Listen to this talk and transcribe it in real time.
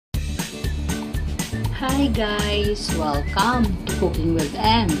Hi guys! Welcome to Cooking with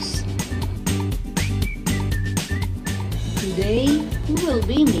Ems. Today, we will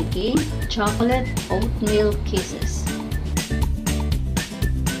be making chocolate oatmeal kisses.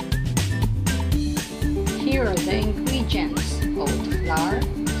 Here are the ingredients: oat flour,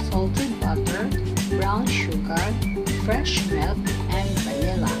 salted butter, brown sugar, fresh milk, and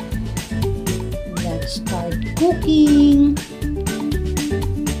vanilla. Let's start cooking!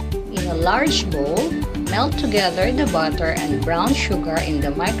 In a large bowl, melt together the butter and brown sugar in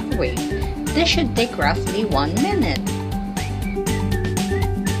the microwave. This should take roughly 1 minute.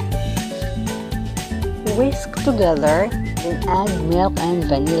 Whisk together, then add milk and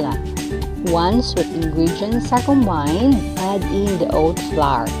vanilla. Once sweet ingredients are combined, add in the oat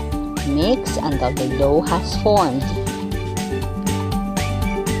flour. Mix until the dough has formed.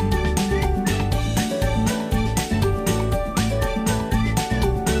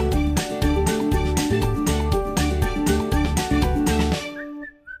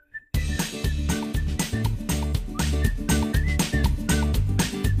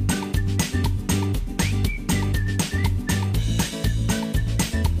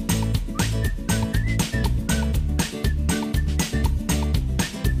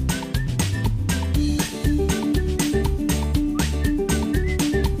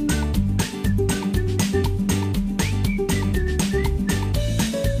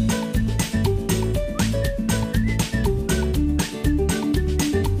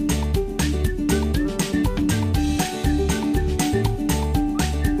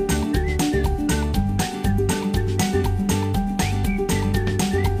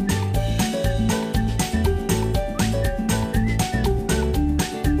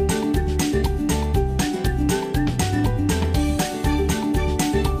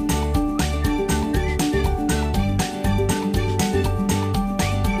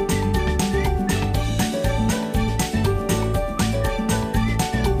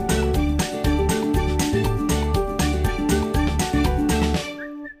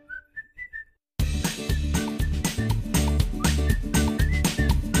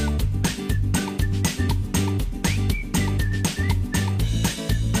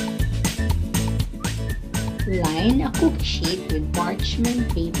 Line a cookie sheet with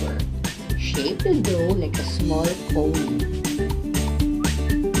parchment paper. Shape the dough like a small cone.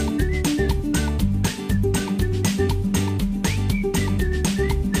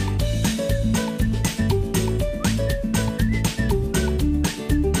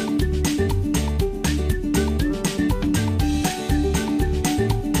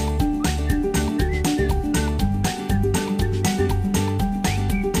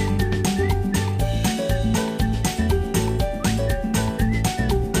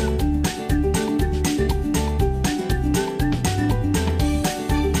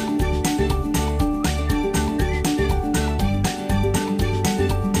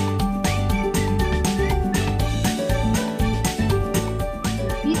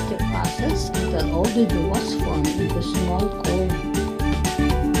 Until all the dough was formed into small cones.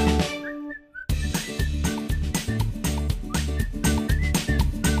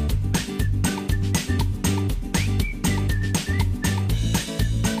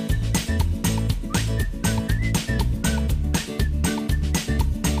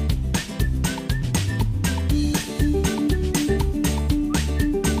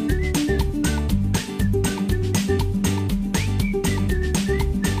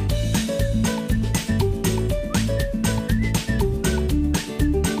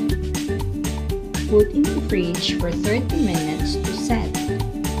 Put in the fridge for 30 minutes to set.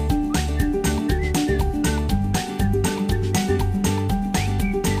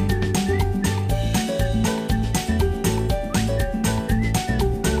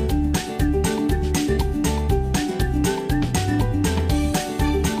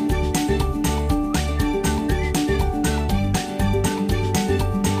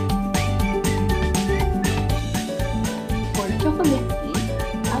 For chocolate cake,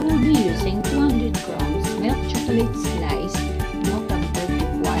 I will be using 200 grams milk chocolate slice, no temper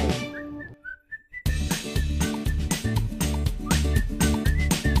required.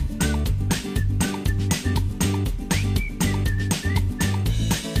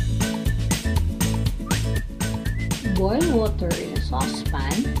 Boil water in a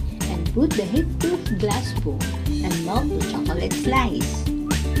saucepan and put the heat-proof glass bowl and melt the chocolate slice.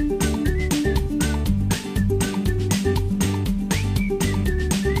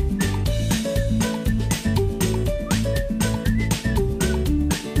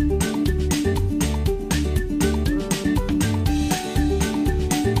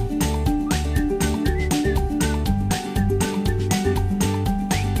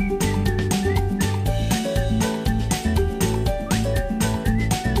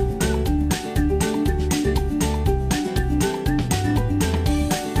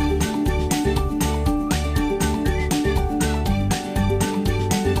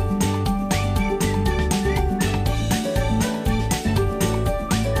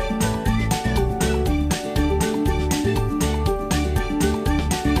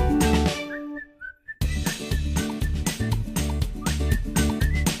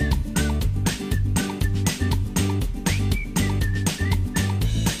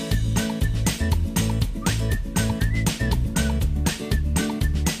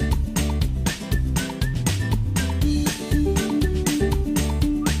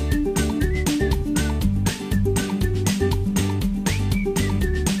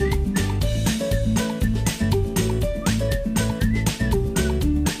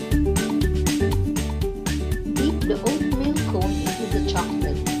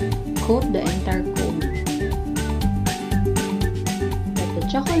 coat the entire cone. Let the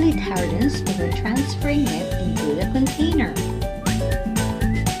chocolate hardens before transferring it into the container.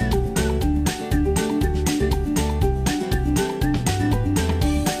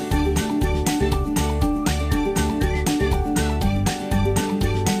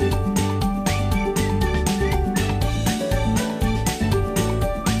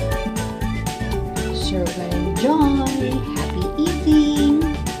 Serve and enjoy! Happy eating!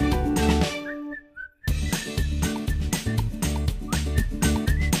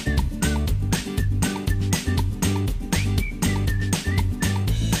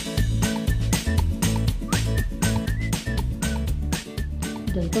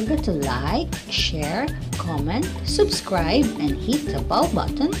 Don't forget to like, share, comment, subscribe, and hit the bell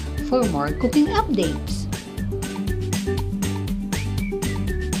button for more cooking updates.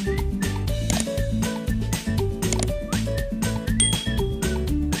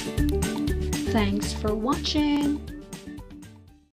 Thanks for watching!